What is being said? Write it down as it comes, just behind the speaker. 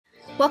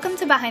Welcome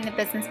to Behind the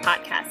Business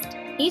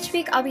Podcast. Each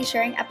week, I'll be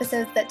sharing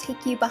episodes that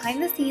take you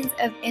behind the scenes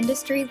of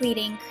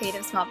industry-leading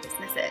creative small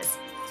businesses.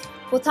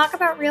 We'll talk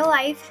about real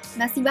life,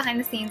 messy behind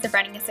the scenes of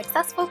running a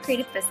successful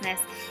creative business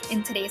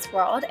in today's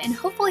world, and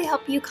hopefully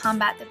help you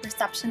combat the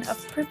perception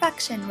of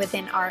perfection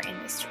within our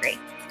industry.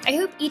 I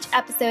hope each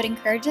episode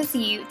encourages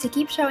you to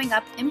keep showing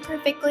up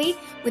imperfectly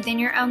within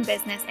your own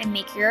business and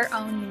make your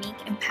own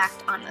unique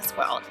impact on this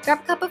world. Grab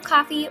a cup of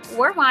coffee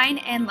or wine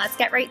and let's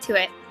get right to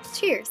it.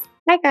 Cheers.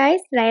 Hi guys,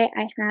 today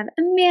I have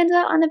Amanda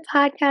on the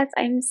podcast.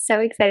 I'm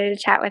so excited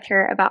to chat with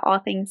her about all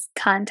things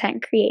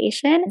content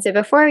creation. So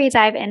before we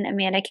dive in,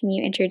 Amanda, can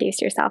you introduce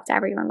yourself to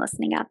everyone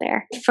listening out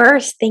there?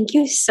 First, thank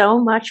you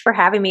so much for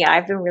having me.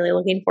 I've been really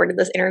looking forward to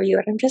this interview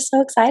and I'm just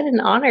so excited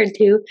and honored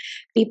to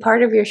be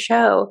part of your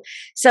show.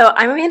 So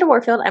I'm Amanda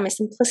Warfield. I'm a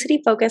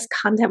simplicity-focused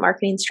content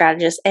marketing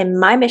strategist, and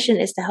my mission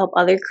is to help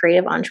other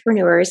creative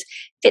entrepreneurs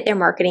fit their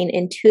marketing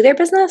into their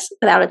business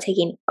without it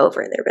taking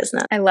over their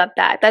business. I love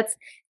that. That's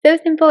so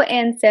simple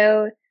and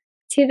so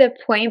to the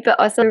point, but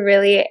also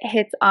really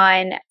hits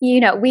on,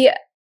 we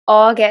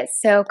all get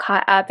so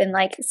caught up in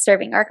like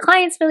serving our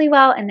clients really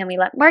well, and then we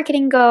let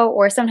marketing go,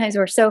 or sometimes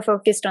we're so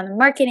focused on the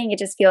marketing, it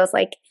just feels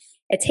like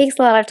it takes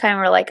a lot of time.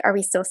 We're like, are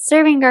we still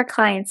serving our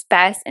clients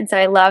best? And so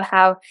I love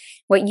how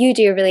what you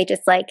do really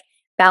just like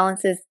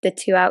balances the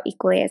two out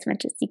equally as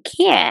much as you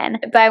can.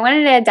 But I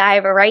wanted to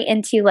dive right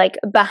into like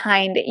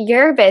behind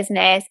your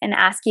business and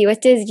ask you,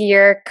 what does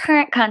your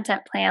current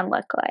content plan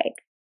look like?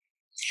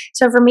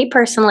 So for me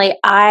personally,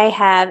 I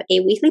have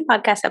a weekly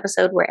podcast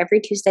episode where every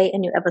Tuesday a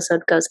new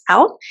episode goes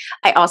out.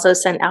 I also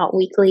send out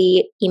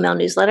weekly email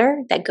newsletter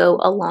that go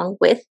along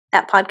with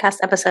that podcast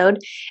episode.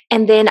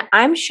 And then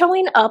I'm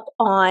showing up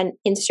on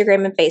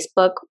Instagram and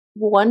Facebook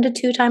 1 to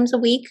 2 times a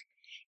week,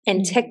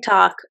 and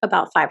TikTok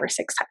about 5 or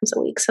 6 times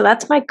a week. So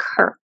that's my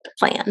current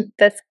plan.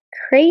 That's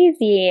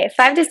crazy.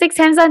 5 to 6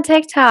 times on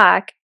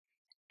TikTok.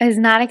 I was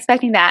not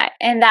expecting that.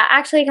 And that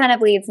actually kind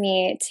of leads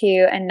me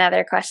to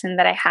another question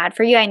that I had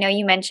for you. I know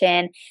you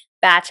mentioned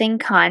batching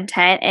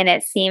content, and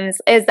it seems,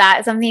 is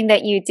that something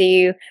that you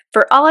do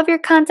for all of your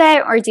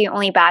content, or do you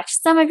only batch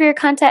some of your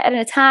content at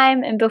a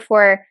time? And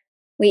before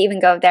we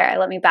even go there,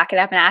 let me back it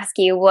up and ask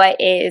you, what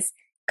is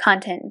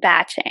content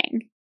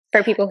batching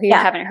for people who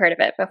haven't heard of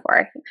it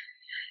before?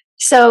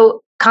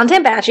 So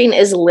content batching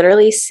is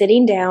literally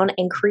sitting down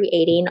and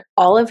creating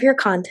all of your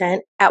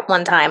content at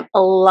one time.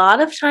 A lot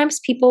of times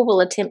people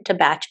will attempt to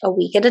batch a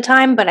week at a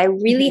time, but I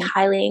really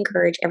highly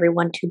encourage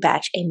everyone to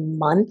batch a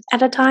month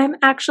at a time,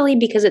 actually,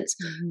 because it's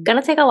going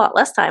to take a lot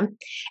less time.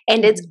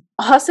 And it's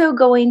also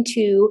going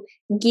to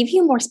give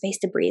you more space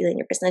to breathe in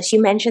your business.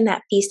 You mentioned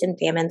that feast and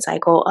famine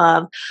cycle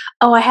of,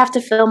 I have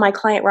to fill my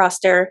client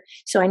roster,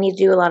 so I need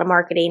to do a lot of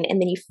marketing.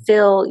 And then you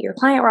fill your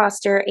client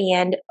roster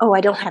and, I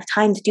don't have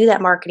time to do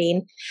that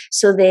marketing.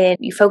 So then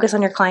you focus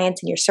on your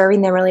clients and you're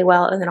serving them really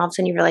well. And then all of a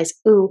sudden you realize,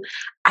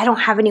 I don't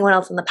have anyone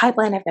else in the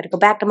pipeline. I've got to go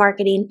back to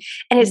marketing.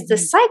 And it's the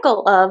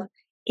cycle of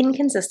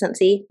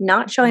inconsistency,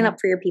 not showing up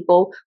for your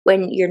people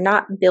when you're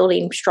not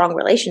building strong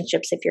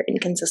relationships if you're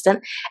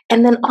inconsistent.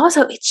 And then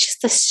also it's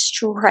just a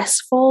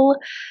stressful,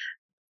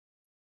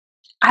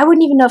 I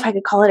wouldn't even know if I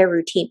could call it a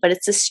routine, but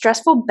it's a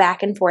stressful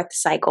back and forth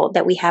cycle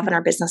that we have in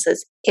our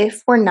businesses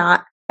if we're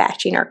not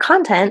batching our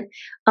content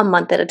a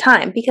month at a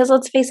time. Because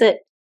let's face it,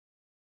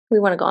 we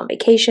want to go on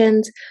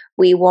vacations.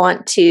 We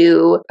want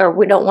to, or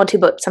we don't want to,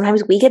 but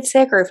sometimes we get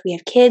sick, or if we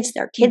have kids,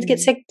 our kids get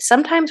sick.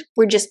 Sometimes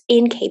we're just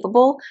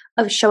incapable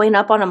of showing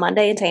up on a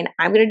Monday and saying,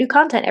 I'm going to do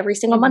content every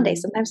single Monday.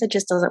 Sometimes it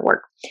just doesn't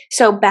work.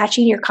 So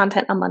batching your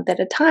content a month at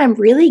a time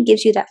really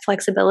gives you that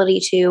flexibility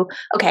to,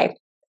 okay,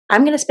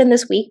 I'm going to spend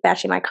this week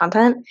batching my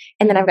content,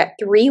 and then I've got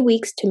 3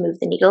 weeks to move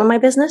the needle in my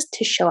business,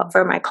 to show up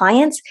for my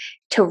clients,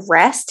 to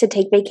rest, to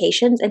take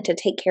vacations, and to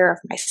take care of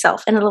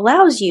myself. And it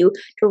allows you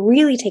to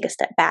really take a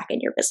step back in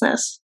your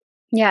business.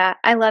 Yeah,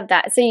 I love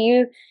that. So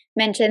you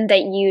mentioned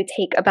that you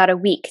take about a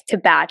week to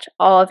batch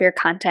all of your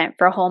content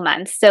for a whole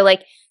month. So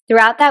like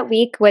throughout that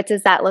week, what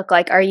does that look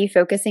like? Are you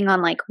focusing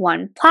on like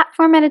one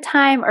platform at a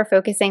time, or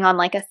focusing on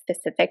like a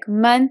specific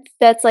month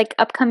that's like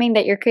upcoming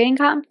that you're creating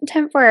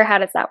content for, or how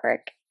does that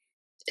work?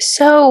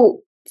 So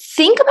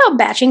think about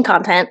batching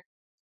content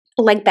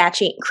like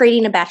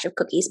creating a batch of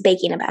cookies,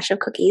 baking a batch of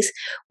cookies.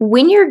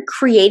 When you're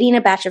creating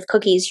a batch of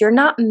cookies, you're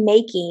not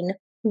making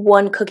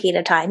one cookie at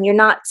a time. You're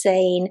not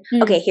saying,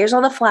 okay, here's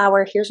all the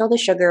flour, here's all the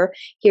sugar,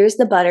 here's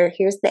the butter,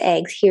 here's the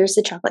eggs, here's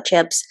the chocolate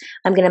chips.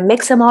 I'm going to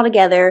mix them all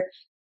together,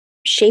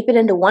 shape it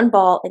into one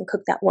ball, and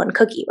cook that one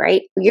cookie,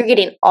 right? You're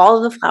getting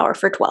all of the flour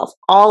for 12,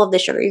 all of the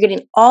sugar. You're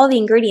getting all the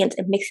ingredients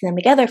and mixing them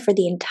together for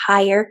the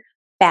entire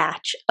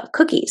batch of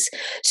cookies.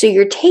 So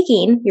you're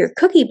taking your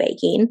cookie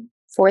baking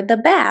for the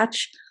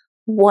batch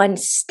one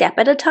step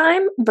at a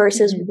time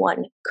versus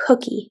one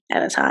cookie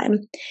at a time.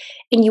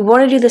 And you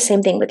want to do the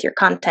same thing with your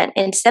content.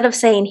 Instead of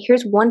saying,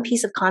 here's one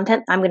piece of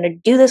content, I'm going to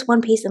do this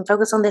one piece and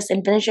focus on this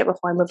and finish it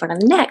before I move on to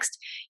the next,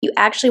 you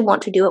actually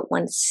want to do it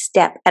one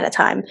step at a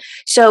time.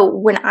 So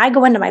when I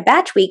go into my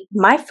batch week,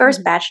 my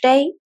first batch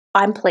day,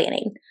 I'm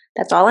planning.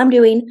 That's all I'm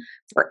doing.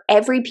 For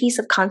every piece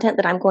of content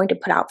that I'm going to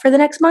put out for the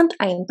next month,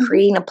 I am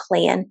creating a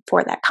plan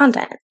for that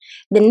content.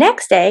 The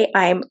next day,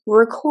 I'm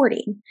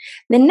recording.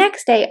 The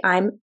next day,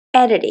 I'm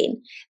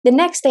editing. The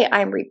next day,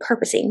 I'm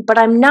repurposing. But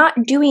I'm not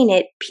doing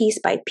it piece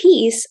by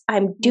piece.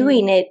 I'm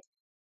doing it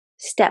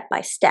step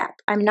by step.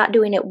 I'm not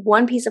doing it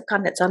one piece of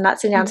content. So I'm not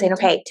sitting down saying,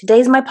 okay,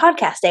 today's my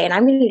podcast day and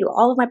I'm going to do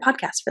all of my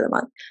podcasts for the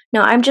month.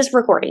 No, I'm just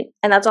recording.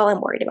 And that's all I'm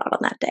worried about on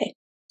that day.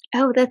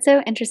 Oh, that's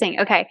so interesting.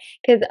 Okay.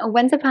 Because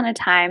once upon a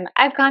time,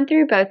 I've gone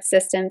through both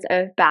systems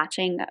of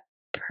batching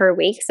per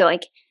week. So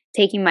like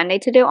taking Monday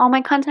to do all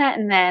my content.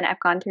 And then I've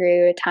gone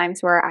through times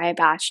where I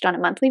batched on a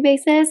monthly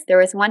basis. There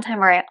was one time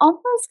where I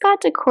almost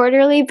got to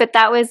quarterly, but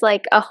that was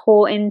like a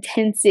whole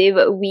intensive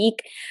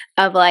week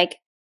of like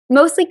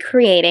mostly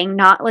creating,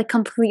 not like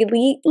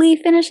completely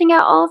finishing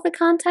out all of the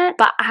content.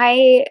 But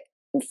I,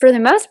 for the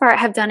most part,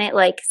 have done it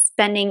like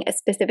spending a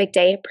specific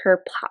day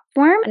per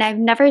platform. And I've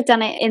never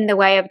done it in the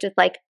way of just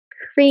like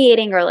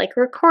creating or like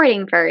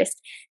recording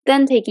first,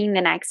 then taking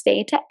the next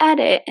day to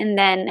edit, and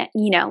then,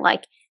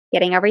 like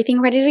getting everything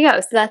ready to go.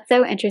 So that's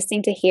so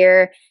interesting to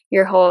hear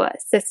your whole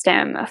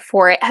system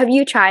for it. Have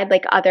you tried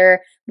like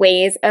other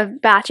ways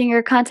of batching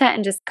your content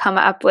and just come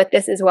up with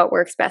this is what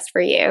works best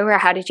for you? Or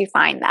how did you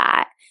find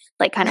that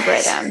like kind of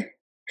rhythm?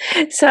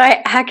 So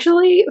I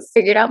actually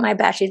figured out my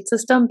batching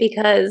system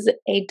because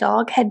a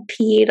dog had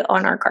peed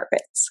on our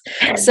carpets.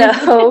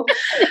 So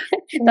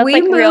that's we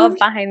like moved, real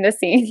behind the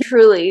scenes.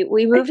 Truly,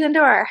 we moved into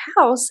our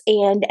house,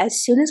 and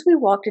as soon as we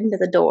walked into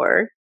the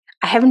door,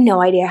 I have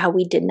no idea how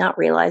we did not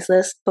realize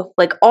this, but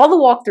like all the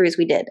walkthroughs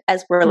we did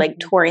as we're like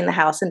touring the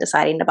house and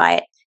deciding to buy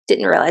it,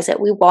 didn't realize it.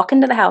 We walk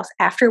into the house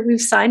after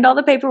we've signed all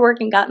the paperwork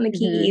and gotten the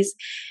keys.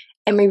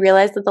 And we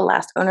realized that the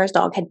last owner's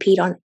dog had peed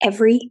on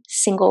every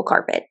single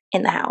carpet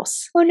in the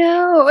house. Oh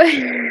no.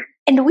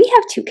 And we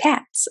have 2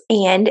 cats,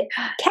 and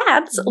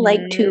cats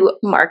like to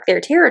mark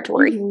their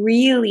territory. We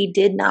really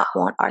did not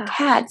want our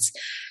cats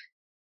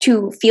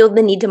to feel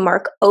the need to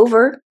mark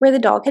over where the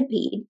dog had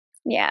peed.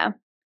 Yeah.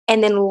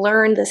 And then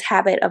learn this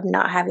habit of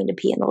not having to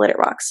pee in the litter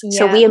box. Yeah.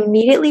 So we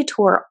immediately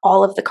tore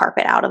all of the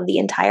carpet out of the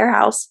entire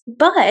house.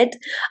 But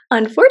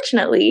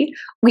unfortunately,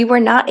 we were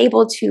not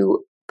able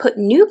to put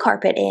new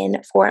carpet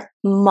in for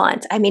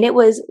months. I mean,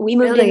 we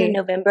moved in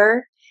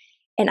November,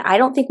 and I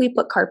don't think we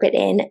put carpet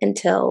in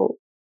until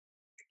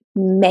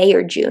May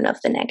or June of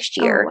the next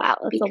year. Oh, wow.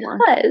 That's because, a long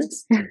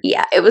time.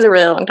 Yeah, it was a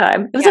really long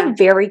time. It was a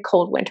very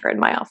cold winter in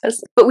my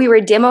office. But we were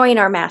demoing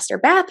our master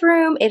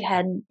bathroom. It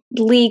had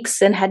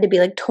leaks and had to be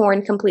like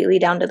torn completely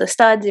down to the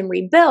studs and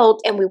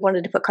rebuilt. And we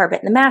wanted to put carpet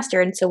in the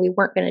master. And so we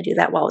weren't going to do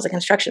that while it was a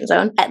construction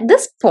zone. At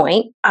this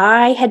point,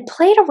 I had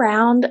played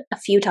around a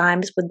few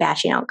times with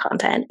batching out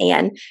content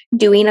and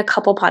doing a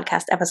couple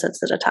podcast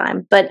episodes at a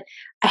time. But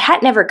I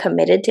had never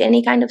committed to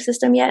any kind of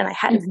system yet. And I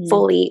hadn't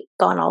fully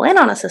gone all in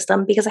on a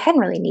system because I hadn't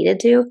really needed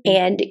to.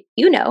 And,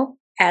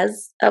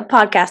 as a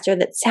podcaster,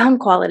 that sound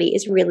quality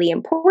is really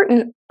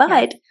important.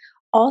 But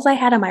all I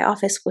had in my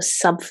office was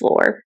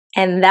subfloor.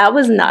 And that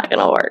was not going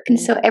to work. And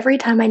so every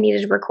time I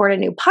needed to record a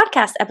new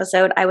podcast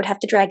episode, I would have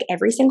to drag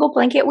every single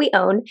blanket we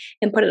own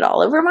and put it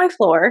all over my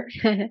floor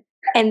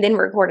and then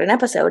record an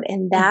episode.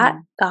 And that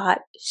got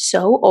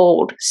so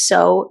old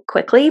so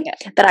quickly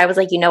that I was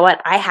like, you know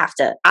what? I have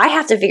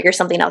to figure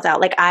something else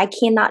out. Like I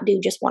cannot do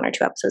just 1 or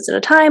 2 episodes at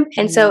a time.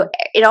 And so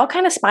it all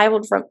kind of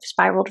spiraled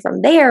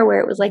from there,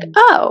 where it was like,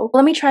 oh,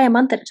 let me try a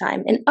month at a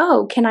time. And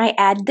oh, can I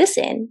add this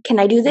in? Can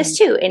I do this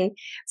too? And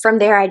from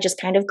there, I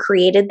just kind of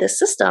created this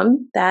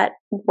system that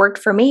worked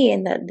for me.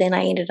 And then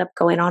I ended up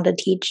going on to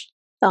teach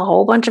a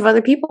whole bunch of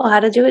other people how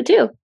to do it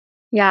too.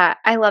 Yeah,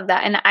 I love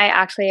that. And I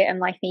actually am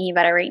like thinking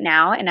about it right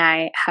now. And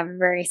I have a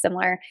very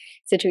similar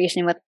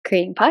situation with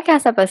creating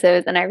podcast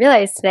episodes. And I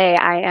realized today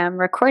I am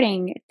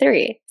recording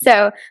 3.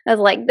 So I was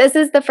like, this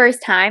is the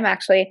first time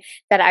actually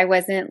that I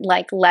wasn't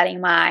like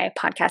letting my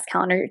podcast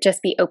calendar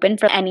just be open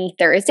for any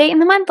Thursday in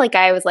the month. Like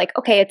I was like,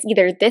 okay, it's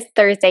either this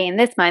Thursday in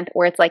this month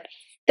or it's like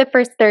the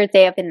first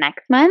Thursday of the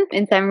next month.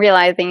 And so I'm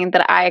realizing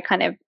that I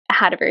kind of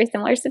had a very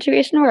similar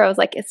situation where I was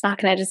like, it's not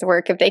going to just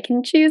work if they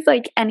can choose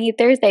like any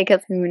Thursday,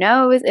 because who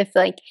knows if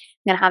like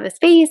I'm going to have the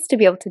space to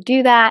be able to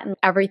do that and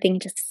everything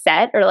just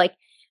set, or like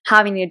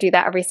having to do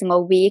that every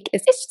single week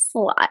it's just a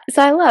lot.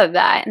 So I love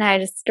that. And I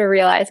just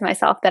realized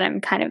myself that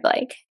I'm kind of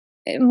like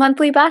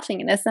monthly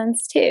batching in a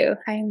sense too.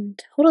 I'm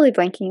totally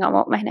blanking on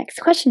what my next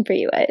question for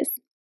you is.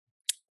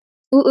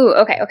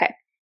 Okay.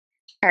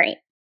 All right.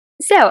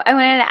 So I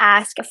wanted to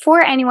ask,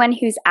 for anyone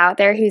who's out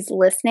there who's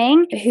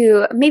listening,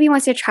 who maybe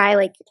wants to try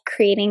like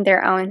creating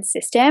their own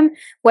system,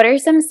 what are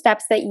some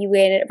steps that you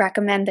would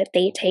recommend that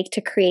they take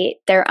to create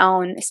their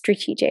own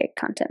strategic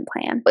content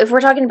plan? If we're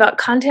talking about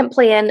content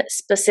plan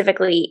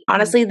specifically,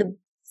 honestly, the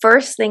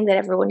first thing that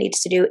everyone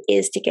needs to do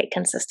is to get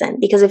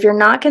consistent. Because if you're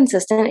not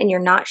consistent and you're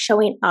not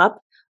showing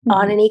up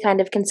on any kind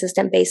of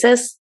consistent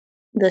basis,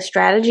 the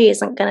strategy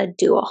isn't going to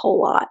do a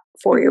whole lot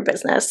for your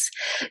business.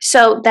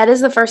 So that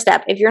is the first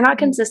step. If you're not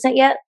consistent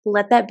yet,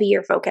 let that be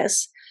your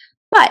focus.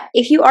 But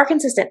if you are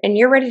consistent and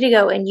you're ready to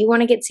go and you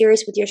want to get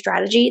serious with your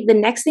strategy, the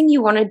next thing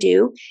you want to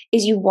do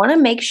is you want to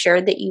make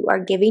sure that you are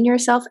giving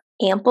yourself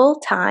ample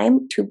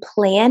time to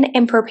plan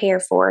and prepare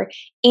for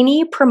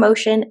any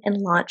promotion and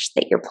launch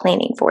that you're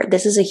planning for.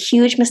 This is a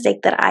huge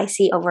mistake that I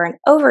see over and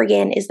over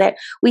again, is that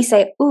we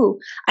say, ooh,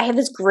 I have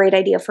this great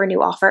idea for a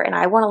new offer and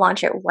I want to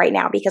launch it right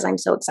now because I'm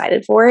so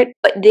excited for it.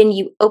 But then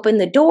you open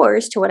the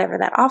doors to whatever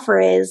that offer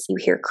is, you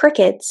hear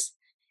crickets,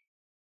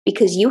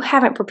 because you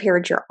haven't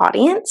prepared your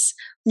audience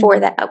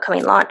for that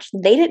upcoming launch.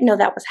 They didn't know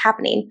that was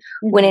happening,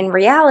 when in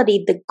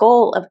reality, the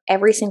goal of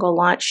every single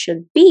launch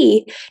should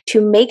be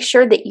to make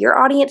sure that your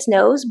audience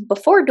knows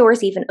before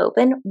doors even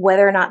open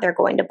whether or not they're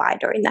going to buy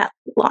during that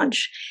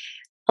launch.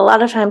 A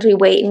lot of times we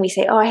wait and we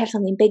say, oh, I have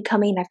something big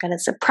coming. I've got a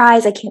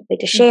surprise. I can't wait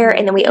to share.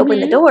 And then we open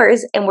the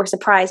doors and we're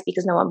surprised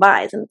because no one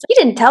buys. And it's like,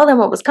 you didn't tell them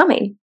what was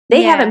coming.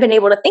 They haven't been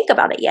able to think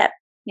about it yet.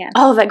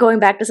 All of that going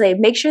back to say,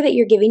 make sure that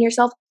you're giving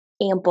yourself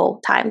ample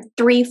time,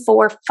 3,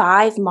 4,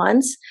 5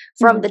 months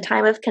from the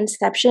time of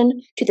conception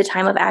to the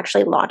time of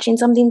actually launching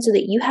something, so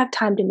that you have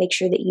time to make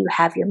sure that you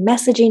have your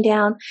messaging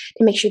down,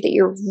 to make sure that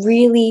you're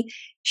really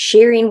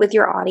sharing with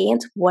your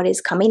audience what is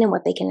coming and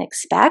what they can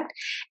expect,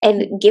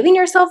 and giving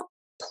yourself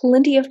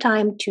plenty of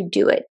time to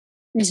do it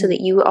so that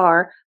you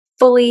are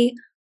fully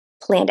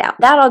planned out.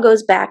 That all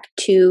goes back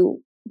to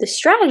the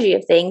strategy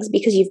of things,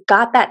 because you've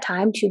got that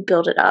time to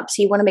build it up.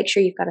 So you want to make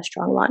sure you've got a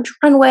strong launch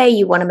runway.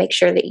 You want to make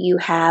sure that you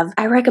have,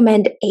 I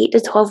recommend 8 to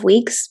 12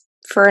 weeks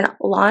for a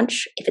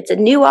launch. If it's a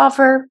new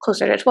offer,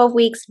 closer to 12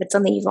 weeks. If it's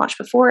something you've launched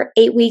before,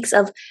 8 weeks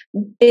of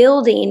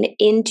building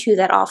into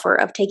that offer,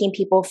 of taking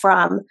people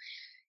from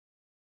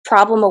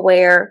problem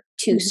aware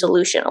to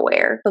solution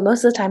aware. But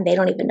most of the time, they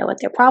don't even know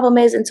what their problem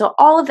is. And so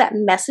all of that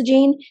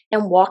messaging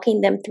and walking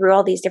them through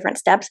all these different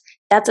steps,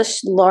 that's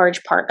a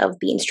large part of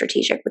being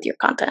strategic with your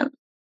content.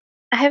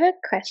 I have a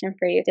question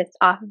for you just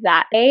off of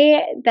that.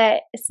 Say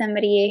that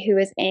somebody who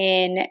is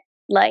in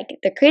like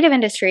the creative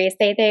industry,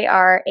 say they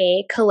are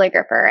a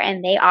calligrapher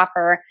and they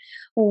offer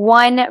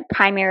one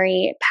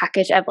primary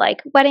package of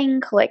like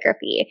wedding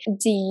calligraphy.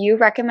 Do you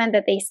recommend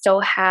that they still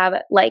have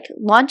like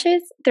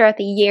launches throughout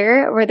the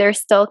year, where they're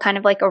still kind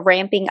of like a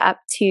ramping up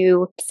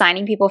to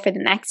signing people for the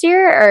next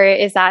year? Or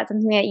is that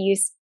something that you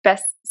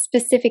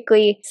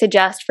specifically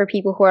suggest for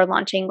people who are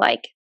launching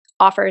like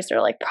offers or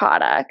like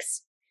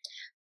products?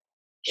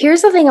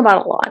 Here's the thing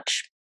about a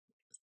launch.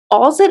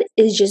 All it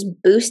is just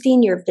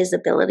boosting your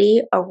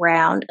visibility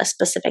around a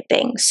specific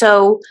thing.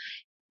 So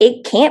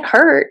it can't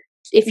hurt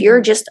if you're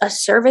just a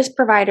service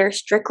provider,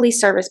 strictly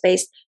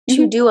service-based,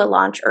 to do a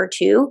launch or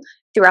two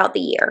throughout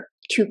the year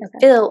to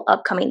fill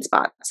upcoming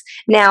spots.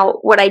 Now,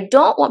 what I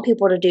don't want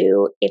people to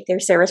do if they're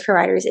service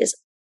providers is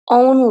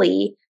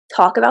only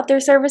talk about their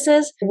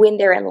services when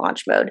they're in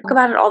launch mode. Talk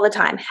about it all the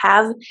time.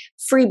 Have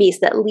freebies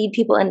that lead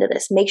people into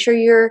this. Make sure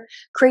you're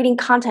creating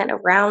content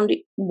around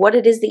what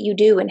it is that you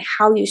do and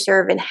how you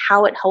serve and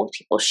how it helps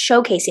people,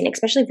 showcasing,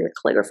 especially if you're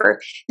a calligrapher.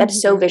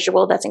 That's so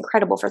visual. That's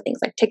incredible for things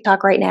like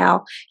TikTok right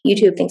now,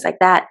 YouTube, things like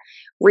that,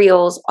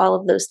 Reels, all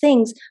of those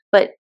things.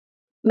 But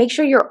make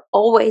sure you're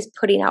always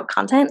putting out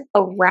content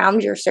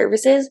around your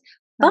services.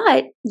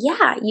 But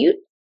yeah,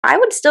 I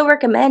would still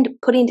recommend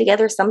putting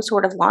together some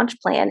sort of launch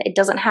plan. It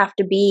doesn't have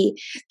to be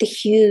the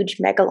huge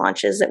mega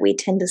launches that we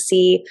tend to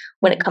see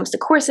when it comes to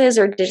courses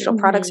or digital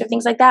products or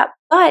things like that.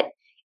 But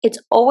it's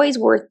always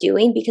worth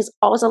doing, because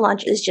always a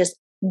launch is just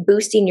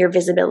boosting your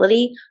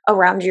visibility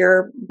around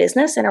your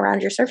business and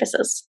around your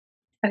services.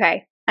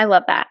 Okay. I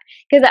love that,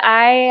 because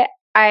I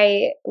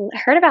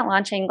heard about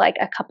launching like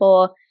a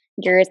couple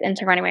years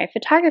into running my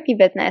photography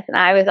business, and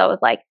I was always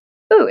like,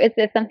 ooh, is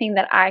this something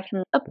that I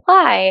can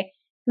apply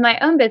to my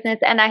own business?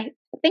 And I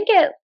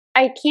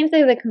came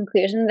to the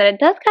conclusion that it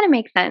does kind of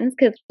make sense,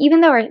 because even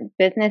though our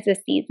business is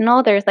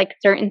seasonal, there's like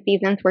certain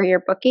seasons where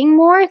you're booking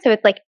more. So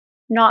it's like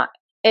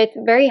it's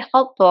very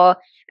helpful,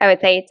 I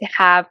would say, to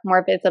have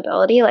more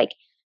visibility like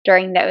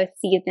during those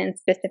seasons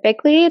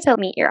specifically to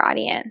meet your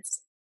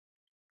audience.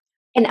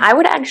 And I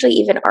would actually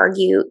even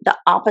argue the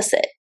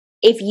opposite.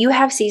 If you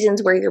have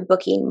seasons where you're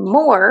booking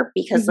more,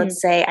 because let's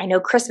say, I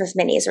know Christmas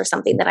minis or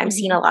something that I'm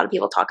seeing a lot of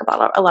people talk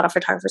about, a lot of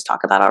photographers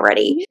talk about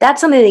already,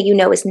 that's something that you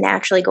know is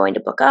naturally going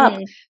to book up.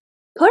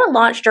 Put a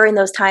launch during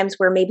those times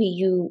where maybe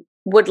you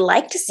would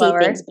like to see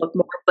things book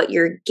more, but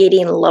you're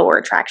getting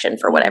lower traction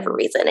for whatever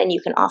reason. And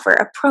you can offer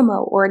a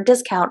promo or a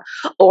discount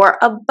or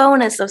a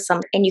bonus of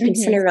some, and you can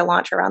center your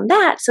launch around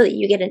that so that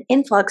you get an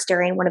influx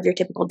during one of your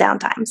typical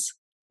downtimes.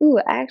 Ooh,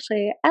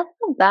 actually, I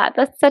love that.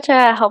 That's such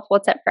a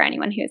helpful tip for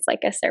anyone who's like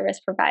a service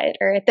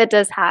provider that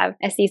does have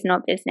a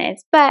seasonal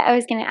business. But I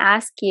was going to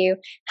ask you,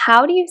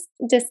 how do you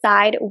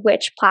decide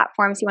which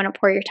platforms you want to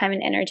pour your time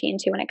and energy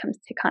into when it comes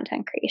to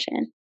content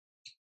creation?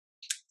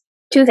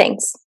 2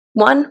 things.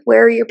 1,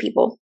 where are your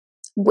people?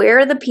 Where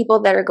are the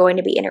people that are going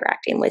to be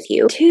interacting with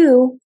you?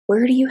 2,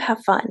 where do you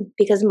have fun?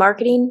 Because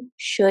marketing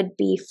should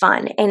be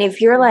fun. And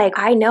if you're like,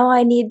 I know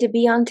I need to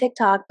be on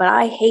TikTok, but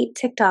I hate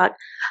TikTok,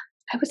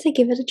 I would say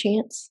give it a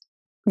chance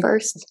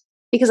first.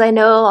 Because I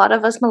know a lot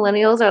of us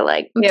millennials are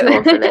like, I'm too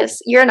old for this.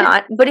 You're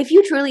not. But if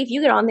you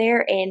get on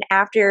there and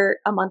after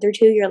a month or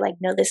two, you're like,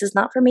 no, this is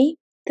not for me,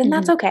 then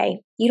that's okay.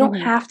 You don't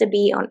have to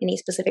be on any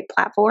specific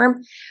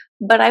platform.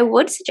 But I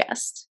would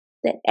suggest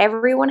that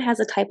everyone has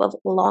a type of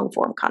long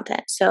form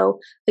content. So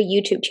a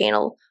YouTube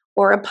channel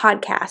or a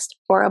podcast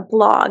or a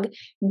blog.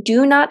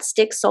 Do not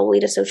stick solely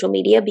to social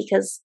media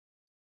because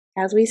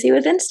as we see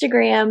with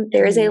Instagram,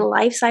 there is a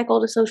life cycle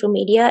to social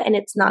media and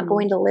it's not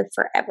going to live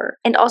forever.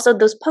 And also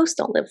those posts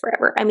don't live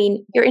forever. I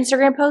mean, your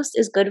Instagram post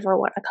is good for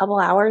a couple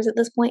hours at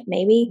this point,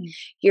 maybe.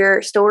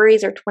 Your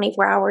stories are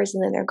 24 hours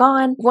and then they're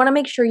gone. You want to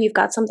make sure you've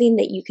got something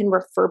that you can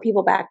refer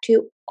people back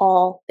to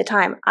all the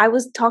time. I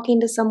was talking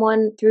to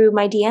someone through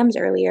my DMs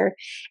earlier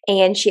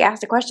and she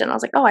asked a question. I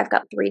was like, oh, I've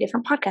got 3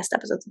 different podcast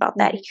episodes about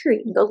that. Here,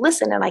 you can go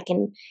listen and I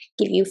can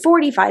give you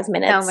 45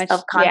 minutes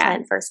of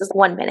content versus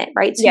 1 minute,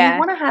 right? So you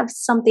want to have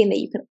something that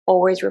you can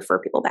always refer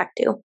people back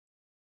to.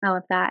 I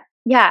love that.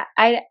 Yeah,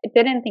 I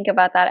didn't think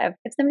about that.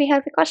 If somebody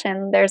has a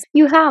question,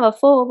 you have a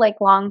full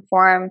long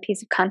form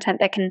piece of content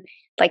that can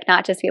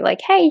not just be like,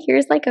 hey,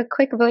 here's a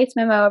quick voice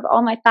memo of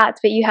all my thoughts,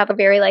 but you have a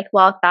very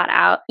well thought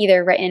out,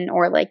 either written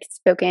or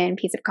spoken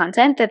piece of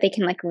content that they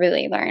can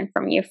really learn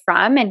from you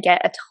and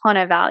get a ton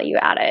of value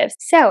out of.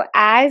 So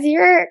as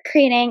you're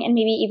creating and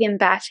maybe even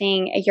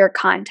batching your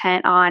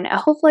content on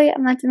hopefully a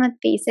month-to-month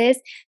basis,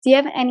 do you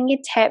have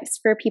any tips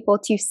for people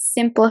to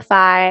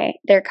simplify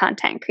their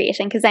content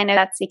creation? Because I know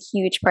that's a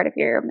huge part of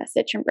your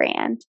message and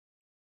brand.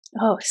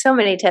 Oh, so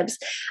many tips.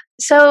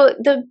 So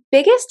the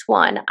biggest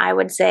one I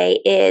would say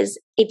is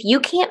if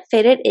you can't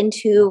fit it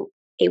into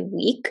a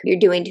week, you're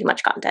doing too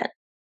much content,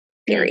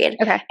 period.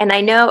 Okay. And I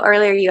know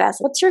earlier you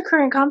asked, what's your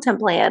current content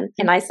plan?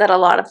 And I said a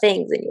lot of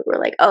things and you were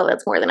like, oh,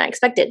 that's more than I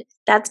expected.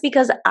 That's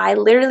because I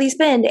literally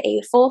spend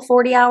a full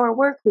 40-hour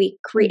work week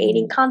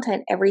creating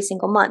content every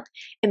single month.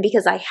 And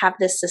because I have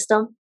this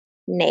system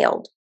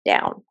nailed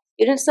down.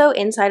 Students, though,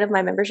 inside of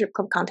my membership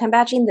club content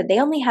batching, that they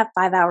only have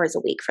 5 hours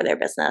a week for their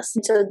business.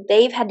 And so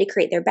they've had to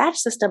create their batch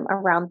system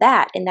around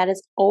that. And that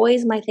is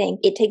always my thing.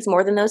 It takes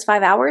more than those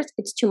 5 hours.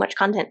 It's too much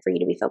content for you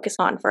to be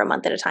focused on for a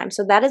month at a time.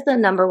 So that is the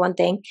number one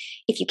thing.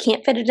 If you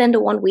can't fit it into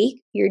 1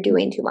 week, you're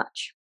doing too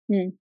much.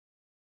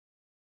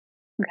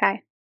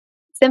 Okay.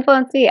 Simple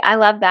and sweet. I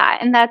love that.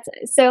 And that's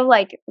so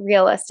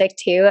realistic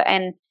too.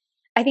 And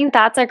I think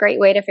that's a great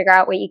way to figure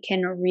out what you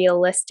can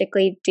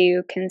realistically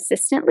do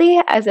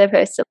consistently, as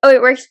opposed to,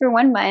 it works for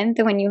 1 month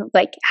when you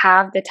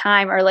have the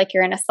time, or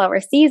you're in a slower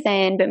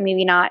season, but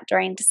maybe not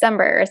during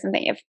December or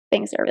something if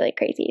things are really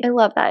crazy. I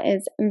love that.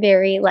 It's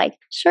very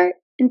short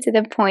and to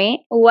the point.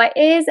 What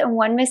is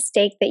one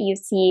mistake that you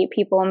see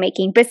people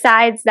making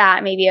besides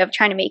that, maybe of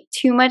trying to make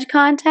too much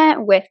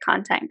content with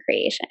content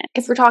creation?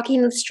 If we're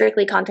talking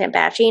strictly content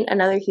batching,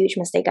 another huge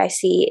mistake I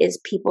see is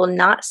people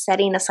not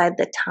setting aside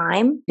the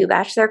time to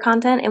batch their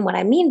content. And what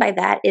I mean by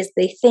that is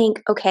they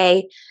think,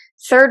 okay,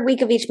 3rd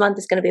week of each month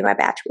is going to be my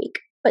batch week.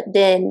 But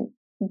then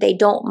they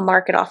don't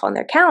mark it off on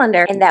their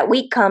calendar. And that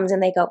week comes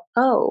and they go,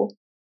 oh,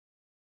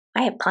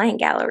 I have client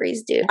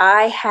galleries, dude.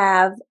 I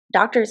have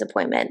doctor's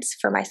appointments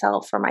for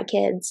myself, for my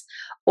kids,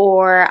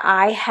 or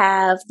I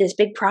have this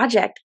big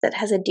project that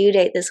has a due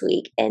date this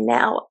week. And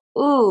now,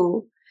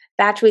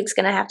 batch week's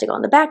going to have to go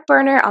on the back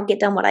burner. I'll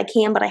get done what I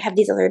can, but I have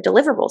these other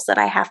deliverables that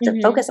I have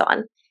to focus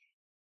on.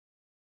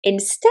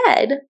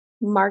 Instead,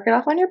 mark it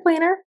off on your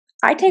planner.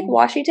 I take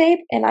washi tape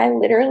and I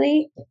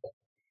literally,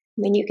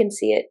 you can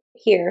see it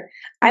here.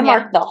 I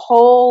mark the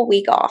whole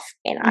week off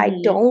and I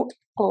don't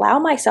allow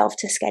myself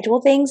to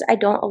schedule things. I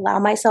don't allow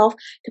myself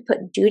to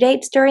put due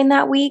dates during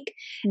that week.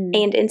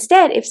 And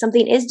instead, if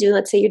something is due,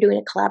 let's say you're doing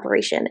a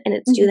collaboration and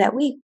it's due that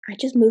week, I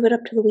just move it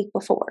up to the week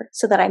before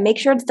so that I make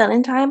sure it's done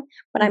in time,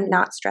 but I'm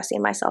not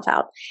stressing myself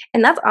out.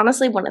 And that's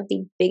honestly one of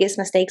the biggest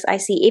mistakes I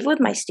see, even with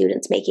my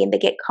students making. They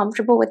get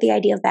comfortable with the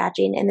idea of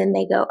batching and then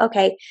they go,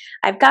 okay,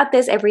 I've got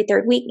this every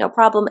 3rd week, no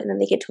problem. And then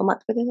they get to a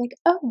month where they're like,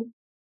 oh,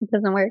 it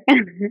doesn't work.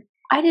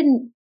 I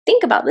didn't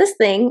think about this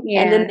thing.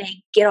 And then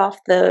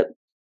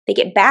they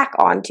get back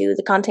onto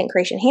the content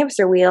creation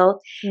hamster wheel.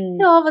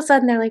 And all of a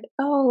sudden they're like,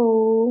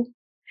 oh,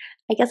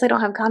 I guess I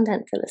don't have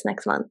content for this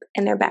next month.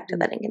 And they're back to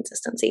that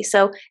inconsistency.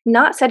 So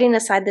not setting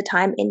aside the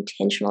time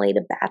intentionally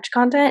to batch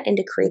content and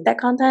to create that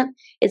content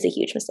is a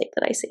huge mistake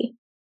that I see.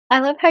 I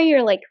love how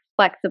you're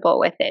flexible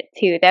with it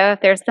too, though.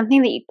 If there's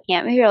something that you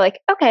can't move, you're like,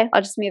 okay,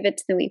 I'll just move it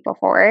to the week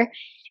before.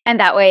 And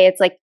that way it's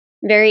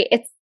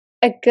it's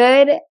a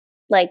good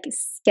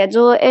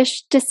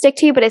schedule-ish to stick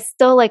to, but it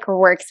still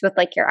works with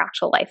your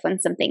actual life when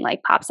something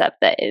pops up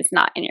that is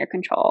not in your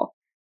control.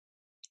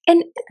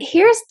 And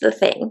here's the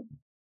thing.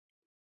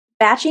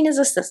 Batching is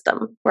a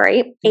system,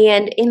 right?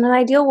 And in an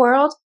ideal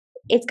world,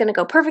 it's going to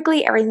go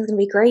perfectly. Everything's going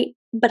to be great,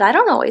 but I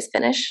don't always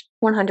finish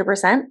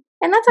 100%,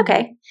 and that's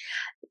okay.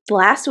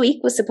 Last week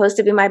was supposed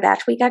to be my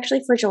batch week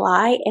actually for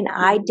July, and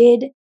I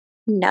did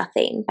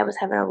nothing. I was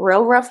having a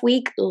real rough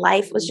week.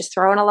 Life was just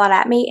throwing a lot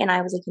at me, and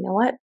I was like, you know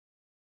what?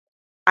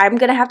 I'm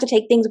going to have to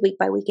take things week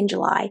by week in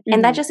July.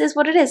 And that just is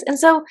what it is. And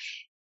so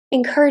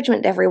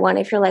encouragement to everyone.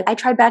 If you're like, I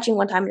tried batching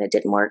one time and it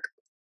didn't work,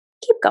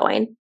 keep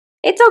going.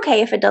 It's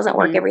okay if it doesn't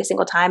work every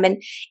single time.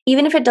 And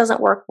even if it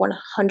doesn't work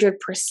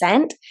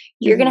 100%,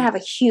 you're going to have a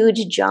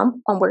huge jump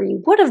on where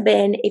you would have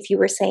been if you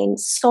were saying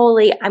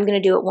solely, I'm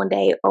going to do it one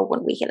day or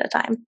 1 week at a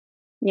time.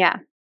 Yeah.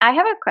 I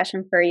have a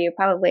question for you.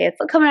 Probably it's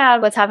coming out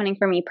of what's happening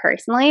for me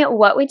personally.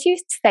 What would you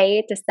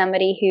say to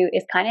somebody who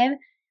is kind of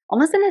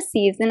almost in a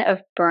season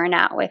of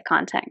burnout with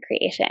content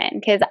creation?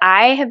 Because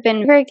I have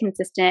been very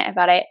consistent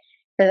about it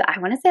for, I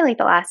want to say, like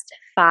the last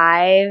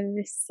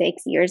 5-6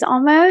 years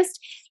almost.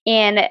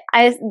 And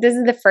this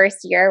is the first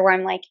year where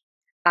I'm like,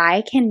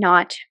 I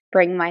cannot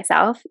bring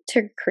myself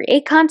to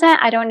create content.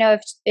 I don't know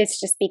if it's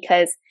just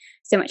because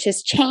so much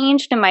has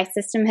changed and my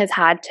system has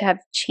had to have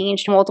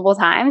changed multiple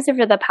times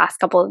over the past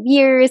couple of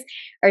years,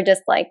 or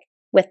just like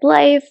with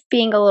life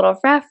being a little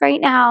rough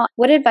right now.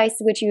 What advice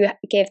would you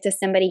give to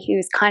somebody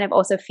who's kind of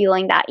also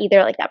feeling that,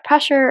 either like that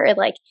pressure or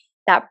like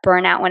that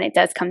burnout when it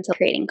does come to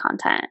creating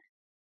content?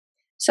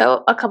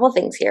 So a couple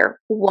things here.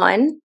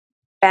 One,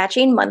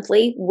 batching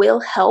monthly will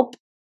help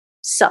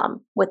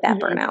some with that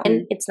burnout.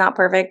 And it's not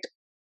perfect.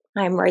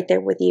 I'm right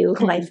there with you.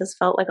 Life has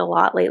felt like a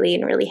lot lately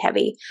and really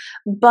heavy.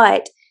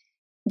 But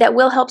that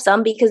will help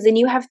some, because then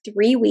you have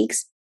 3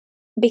 weeks.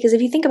 Because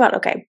if you think about,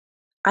 okay,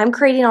 I'm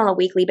creating on a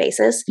weekly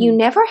basis, you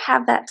never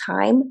have that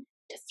time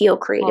to feel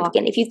creative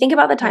again. If you think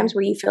about the times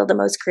where you feel the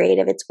most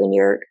creative, it's when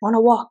you're on a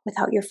walk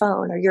without your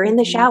phone, or you're in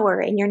the shower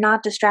and you're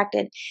not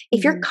distracted.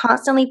 If you're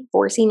constantly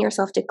forcing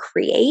yourself to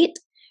create,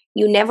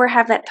 you never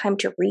have that time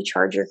to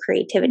recharge your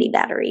creativity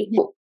battery.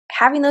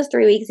 Having those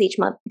 3 weeks each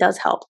month does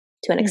help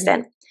to an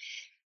extent.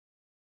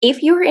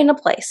 If you're in a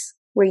place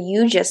where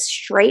you just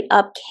straight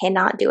up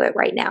cannot do it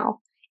right now,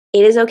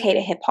 it is okay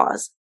to hit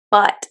pause,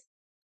 but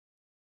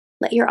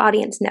let your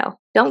audience know.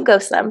 Don't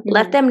ghost them.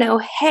 Let them know,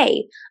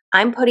 hey,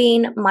 I'm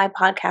putting my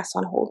podcast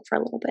on hold for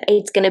a little bit.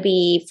 It's going to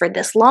be for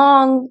this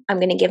long. I'm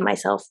going to give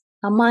myself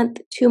a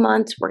month, 2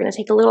 months. We're going to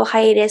take a little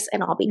hiatus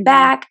and I'll be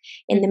back.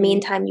 In the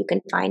meantime, you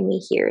can find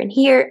me here and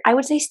here. I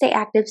would say stay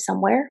active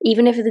somewhere,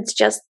 even if it's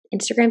just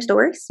Instagram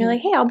stories. You're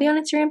like, hey, I'll be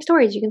on Instagram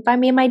stories. You can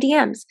find me in my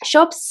DMs.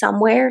 Show up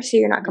somewhere so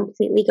you're not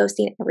completely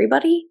ghosting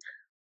everybody.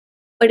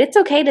 But it's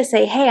okay to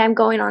say, hey, I'm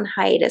going on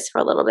hiatus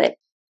for a little bit.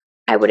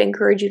 I would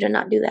encourage you to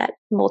not do that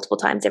multiple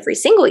times every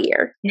single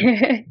year.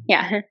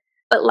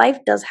 But life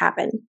does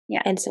happen.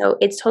 And so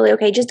it's totally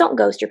okay. Just don't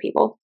ghost your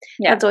people.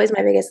 That's always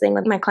my biggest thing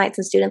with my clients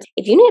and students.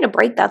 If you need a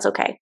break, that's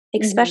okay.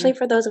 Especially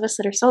for those of us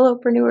that are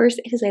solopreneurs.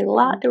 It is a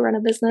lot to run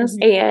a business.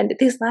 And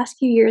these last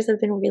few years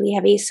have been really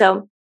heavy.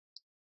 So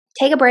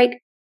take a break,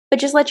 but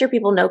just let your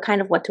people know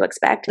kind of what to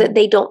expect, that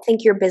they don't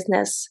think your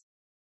business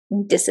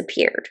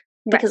disappeared.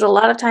 Because a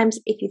lot of times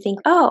if you think,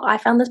 oh, I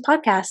found this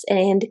podcast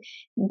and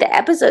the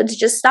episodes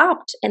just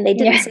stopped and they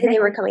didn't say they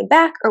were coming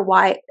back or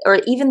why,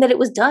 or even that it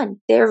was done.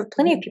 There are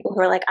plenty of people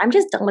who are like, I'm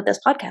just done with this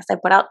podcast. I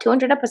put out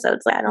 200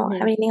 episodes. I don't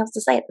have anything else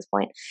to say at this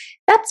point.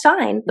 That's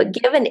fine. But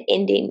give an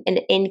ending, an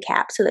end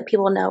cap, so that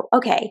people know,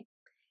 okay,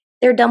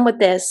 they're done with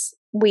this.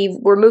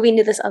 We're moving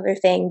to this other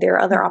thing. There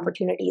are other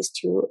opportunities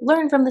to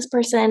learn from this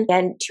person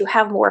and to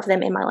have more of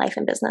them in my life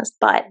and business.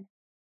 But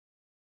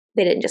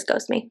they didn't just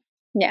ghost me.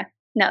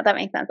 No, that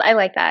makes sense. I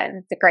like that.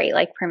 It's a great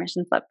like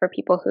permission slip for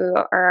people who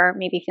are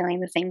maybe feeling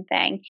the same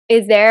thing.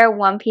 Is there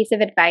one piece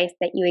of advice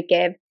that you would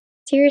give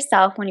to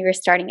yourself when you were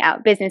starting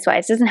out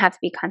business-wise? It doesn't have to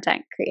be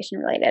content creation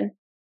related.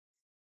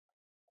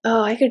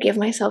 Oh, I could give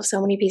myself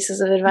so many pieces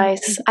of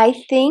advice. I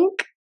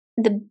think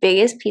the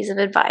biggest piece of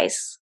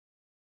advice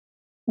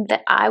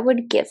that I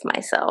would give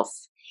myself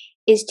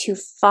is to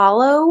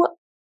follow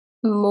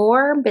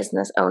more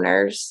business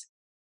owners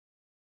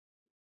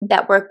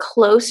that were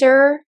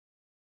closer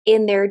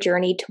in their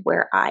journey to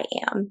where I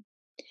am.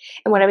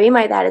 And what I mean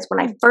by that is, when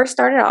I first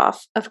started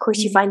off, of course,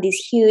 you find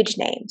these huge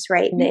names,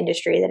 right, in the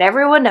industry that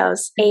everyone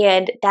knows,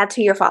 and that's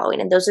who you're following.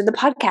 And those are the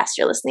podcasts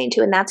you're listening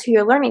to, and that's who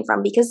you're learning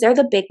from, because they're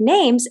the big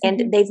names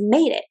and they've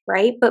made it,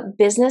 right? But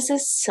business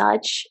is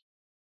such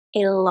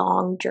a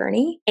long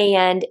journey,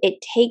 and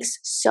it takes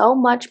so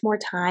much more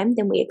time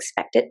than we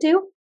expect it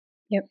to.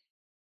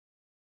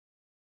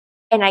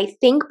 And I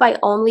think I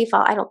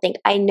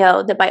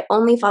know that by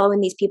only following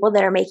these people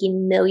that are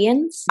making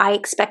millions, I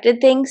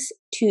expected things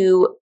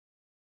to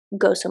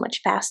go so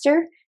much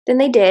faster than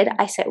they did.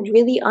 I set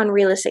really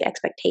unrealistic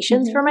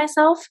expectations for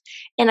myself.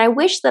 And I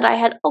wish that I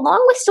had,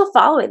 along with still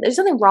following, there's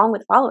nothing wrong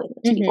with following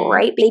those people,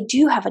 right? They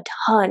do have a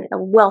ton,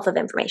 a wealth of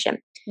information.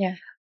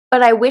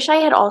 But I wish I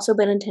had also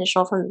been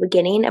intentional from the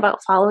beginning about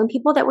following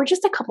people that were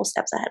just a couple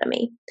steps ahead of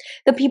me.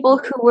 The people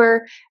who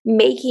were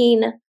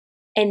making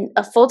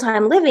a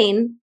full-time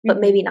living,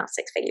 but maybe not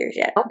 6 figures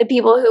yet. The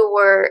people who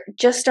were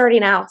just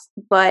starting out,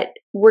 but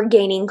were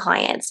gaining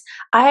clients.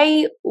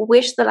 I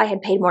wish that I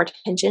had paid more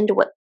attention to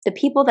what the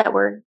people that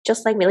were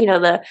just like me,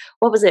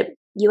 what was it,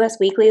 US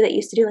Weekly that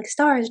used to do like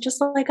stars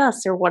just like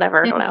us or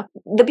whatever, I don't know.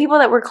 The people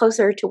that were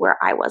closer to where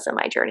I was in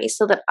my journey,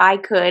 so that I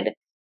could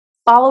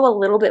follow a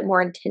little bit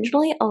more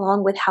intentionally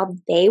along with how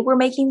they were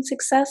making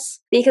success.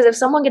 Because if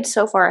someone gets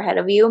so far ahead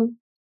of you,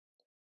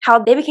 how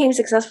they became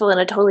successful in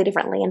a totally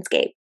different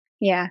landscape.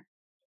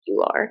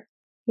 You are.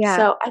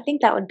 So I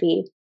think that would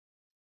be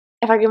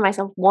if I give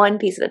myself one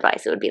piece of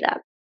advice, it would be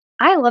that.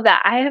 I love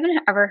that. I haven't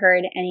ever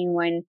heard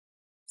anyone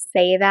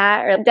say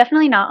that, or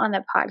definitely not on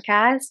the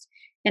podcast.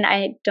 And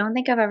I don't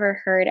think I've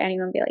ever heard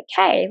anyone be like,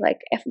 hey, like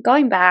if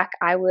going back,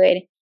 I would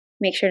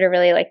make sure to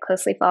really like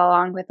closely follow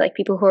along with like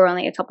people who are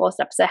only a couple of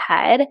steps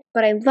ahead.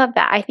 But I love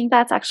that. I think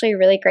that's actually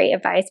really great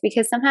advice,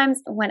 because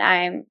sometimes when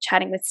I'm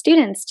chatting with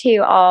students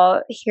too,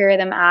 I'll hear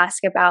them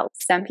ask about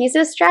some piece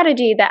of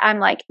strategy that I'm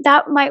like,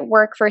 that might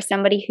work for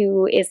somebody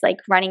who is like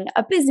running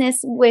a business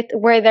with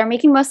where they're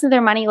making most of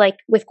their money like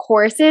with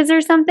courses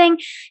or something.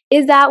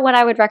 Is that what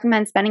I would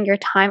recommend spending your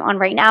time on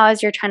right now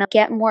as you're trying to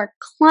get more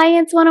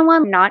clients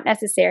one-on-one? Not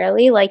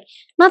necessarily, like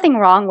nothing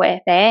wrong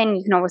with it, and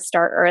you can always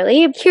start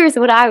early. Here's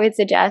what I would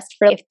suggest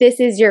for if this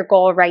is your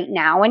goal right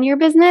now in your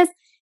business,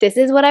 this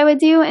is what I would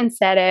do,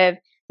 instead of,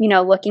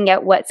 looking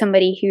at what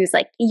somebody who's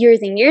like years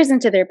and years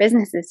into their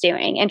business is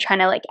doing and trying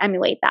to like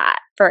emulate that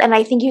first. And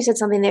I think you said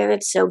something there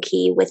that's so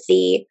key with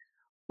the,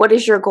 what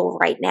is your goal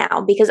right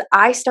now? Because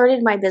I started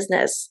my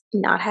business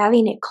not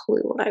having a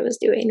clue what I was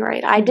doing,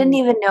 right? I didn't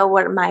even know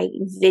what my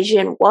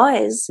vision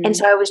was. And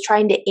so I was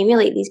trying to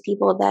emulate these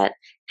people that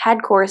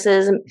had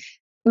courses.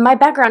 My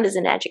background is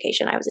in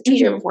education. I was a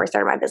teacher before I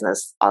started my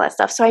business, all that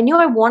stuff. So I knew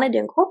I wanted to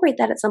incorporate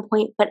that at some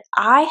point, but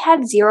I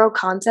had zero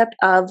concept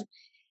of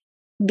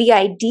the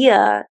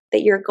idea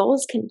that your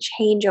goals can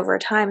change over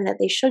time and that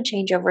they should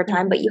change over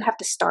time, but you have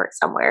to start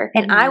somewhere.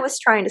 And I was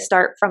trying to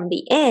start from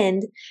the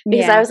end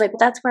because I was like, well,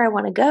 that's where I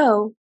want to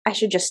go. I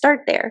should just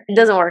start there. It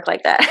doesn't work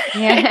like that.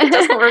 It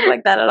doesn't work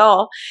like that at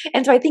all.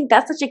 And so I think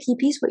that's such a key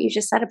piece, what you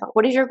just said about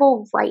what is your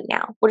goal right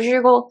now? What is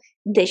your goal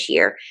this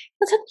year?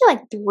 It took me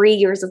like 3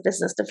 years of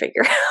business to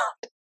figure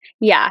out.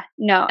 Yeah,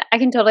 no, I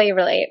can totally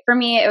relate. For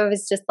me, it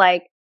was just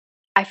like,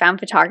 I found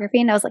photography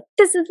and I was like,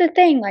 this is the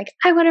thing. Like,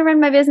 I want to run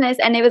my business.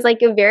 And it was like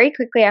very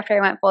quickly after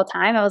I went full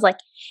time, I was like,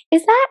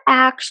 is that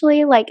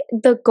actually like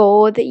the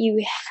goal that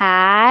you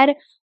had?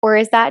 Or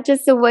is that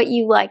just what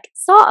you like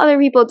saw other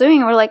people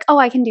doing, or like, oh,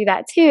 I can do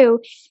that too?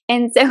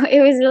 And so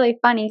it was really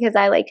funny because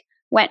I like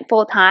went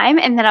full time,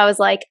 and then I was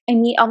like,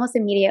 almost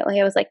immediately,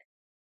 I was like,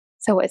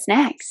 so what's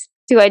next?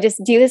 Do I just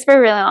do this for a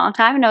really long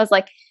time? And I was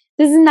like,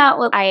 this is not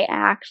what I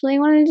actually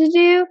wanted to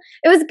do.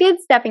 It was a good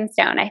stepping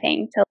stone, I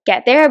think, to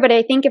get there. But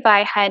I think if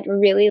I had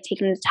really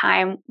taken the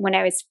time when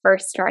I was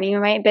first starting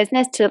my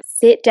business to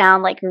sit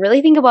down, like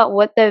really think about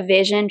what the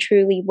vision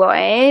truly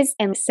was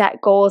and set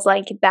goals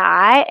like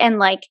that, and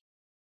like,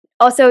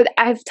 also,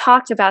 I've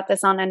talked about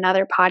this on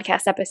another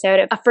podcast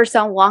episode. For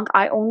so long,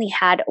 I only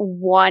had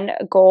one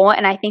goal.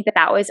 And I think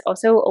that was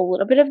also a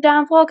little bit of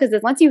downfall, because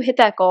once you hit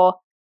that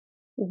goal,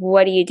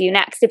 what do you do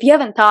next? If you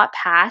haven't thought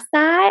past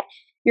that,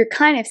 you're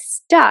kind of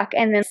stuck,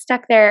 and then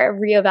stuck there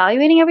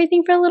reevaluating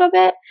everything for a little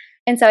bit.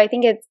 And so I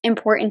think it's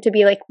important to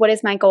be like, what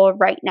is my goal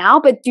right now?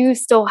 But do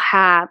still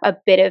have a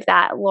bit of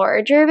that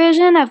larger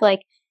vision of like,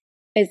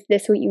 is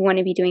this what you want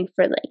to be doing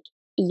for like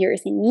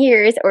years and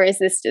years, or is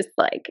this just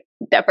like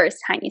the first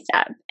tiny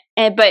step?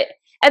 But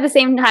at the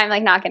same time,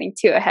 like not getting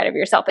too ahead of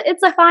yourself. But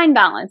it's a fine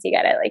balance you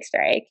gotta like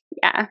strike.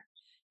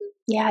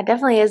 Yeah, it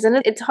definitely is.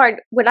 And it's hard.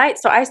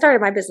 So I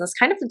started my business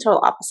kind of the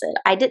total opposite.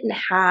 I didn't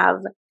have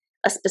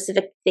a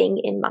specific thing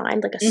in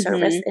mind, like a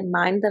service in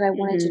mind that I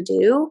wanted to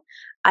do.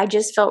 I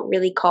just felt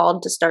really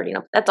called to starting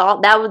up. That's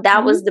all.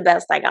 That was the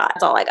best I got.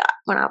 That's all I got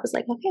when I was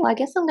like, okay, well, I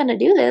guess I'm going to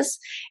do this.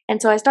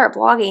 And so I started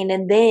blogging,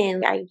 and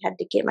then I had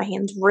to get my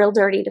hands real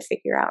dirty to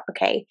figure out,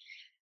 okay,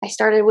 I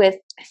started with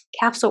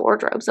capsule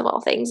wardrobes of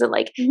all things, and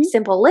like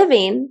simple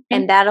living.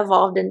 And that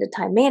evolved into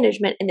time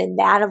management. And then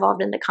that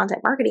evolved into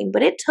content marketing.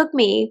 But it took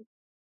me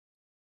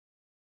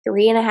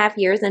 3.5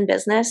 years in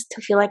business to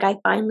feel like I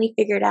finally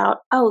figured out,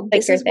 oh,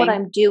 this is what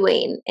I'm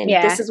doing, and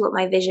this is what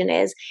my vision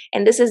is,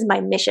 and this is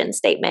my mission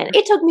statement.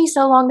 It took me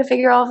so long to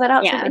figure all of that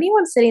out. So if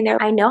anyone's sitting there,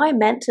 I know I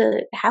meant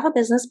to have a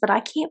business, but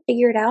I can't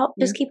figure it out.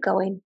 Just keep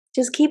going.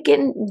 Just keep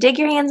dig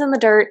your hands in the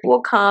dirt. It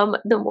will come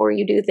the more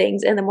you do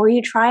things and the more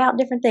you try out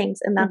different things,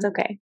 and that's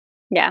okay.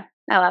 Yeah,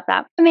 I love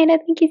that. Amanda,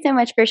 thank you so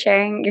much for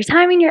sharing your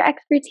time and your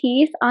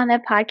expertise on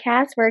the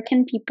podcast. Where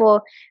can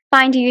people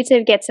find you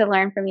to get to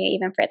learn from you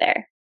even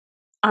further?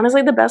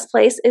 Honestly, the best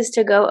place is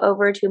to go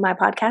over to my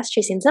podcast,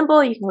 Chasing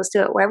Simple. You can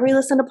listen to it wherever you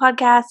listen to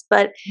podcasts,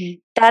 but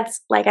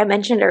that's, like I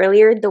mentioned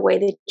earlier, the way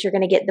that you're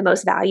going to get the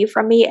most value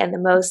from me and the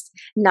most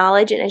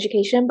knowledge and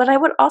education. But I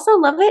would also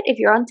love it if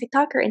you're on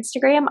TikTok or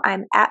Instagram.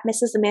 I'm at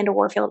Mrs. Amanda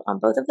Warfield on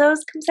both of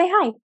those. Come say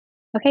hi.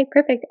 Okay,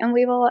 perfect. And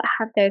we will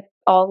have those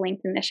all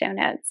linked in the show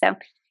notes. So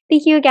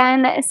thank you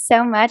again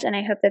so much. And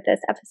I hope that this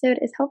episode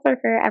is helpful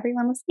for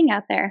everyone listening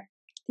out there.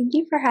 Thank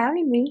you for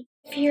having me.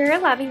 If you're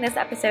loving this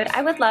episode,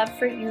 I would love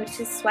for you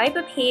to swipe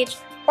a page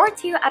or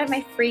two out of my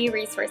free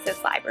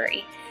resources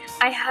library.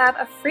 I have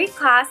a free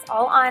class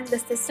all on the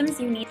systems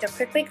you need to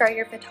quickly grow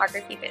your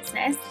photography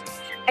business.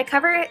 I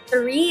cover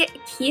 3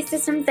 key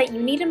systems that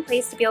you need in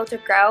place to be able to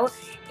grow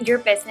your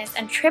business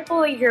and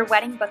triple your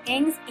wedding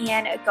bookings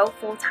and go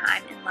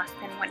full-time in less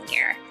than 1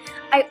 year.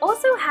 I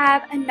also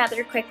have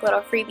another quick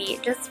little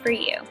freebie just for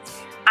you.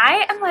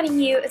 I am letting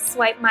you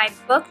swipe my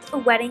booked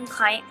wedding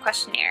client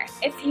questionnaire.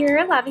 If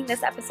you're loving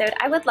this episode,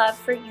 I would love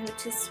for you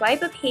to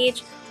swipe a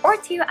page or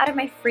two out of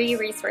my free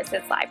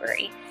resources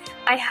library.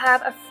 I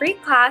have a free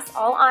class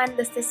all on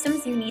the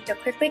systems you need to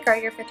quickly grow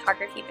your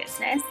photography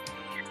business.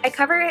 I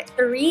cover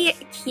 3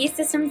 key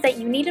systems that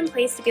you need in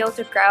place to be able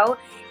to grow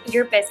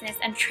your business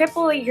and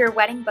triple your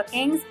wedding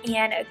bookings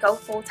and go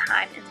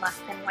full-time in less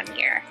than 1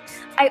 year.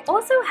 I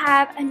also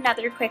have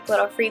another quick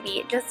little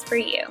freebie just for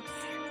you.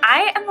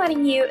 I am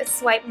letting you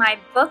swipe my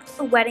booked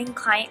wedding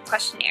client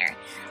questionnaire.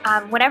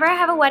 Whenever I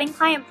have a wedding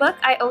client book,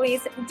 I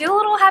always do a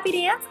little happy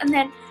dance and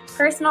then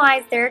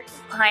personalize their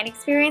client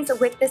experience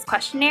with this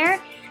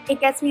questionnaire. It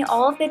gets me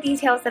all of the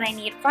details that I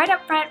need right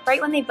up front, right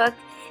when they book,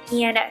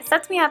 and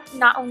sets me up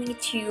not only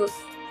to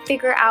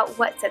figure out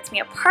what sets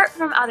me apart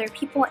from other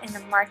people in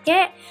the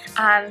market,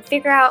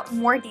 figure out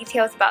more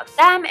details about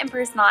them and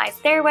personalize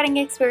their wedding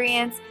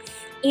experience,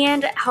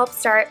 and help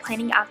start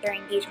planning out their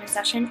engagement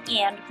session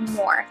and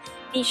more.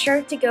 Be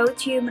sure to go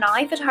to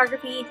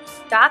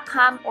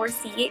manaliphotography.com or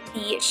see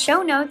the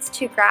show notes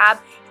to grab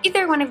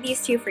either one of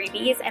these 2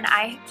 freebies, and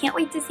I can't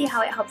wait to see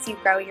how it helps you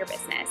grow your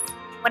business.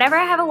 Whenever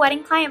I have a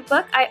wedding client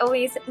book, I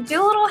always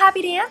do a little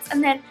happy dance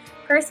and then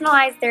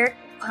personalize their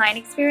client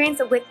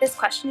experience with this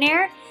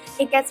questionnaire.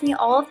 It gets me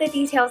all of the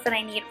details that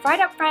I need right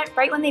up front,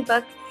 right when they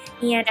book,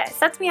 and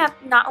sets me up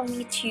not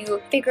only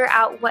to figure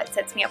out what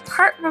sets me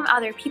apart from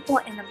other people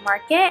in the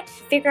market,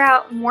 figure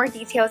out more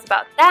details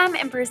about them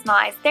and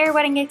personalize their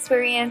wedding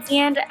experience,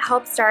 and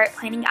help start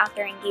planning out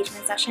their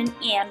engagement session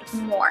and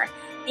more.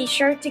 Be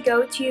sure to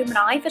go to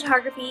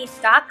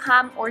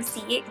manaliphotography.com or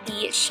see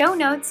the show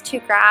notes to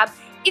grab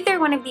either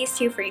one of these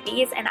 2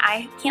 freebies, and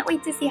I can't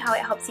wait to see how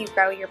it helps you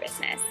grow your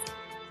business.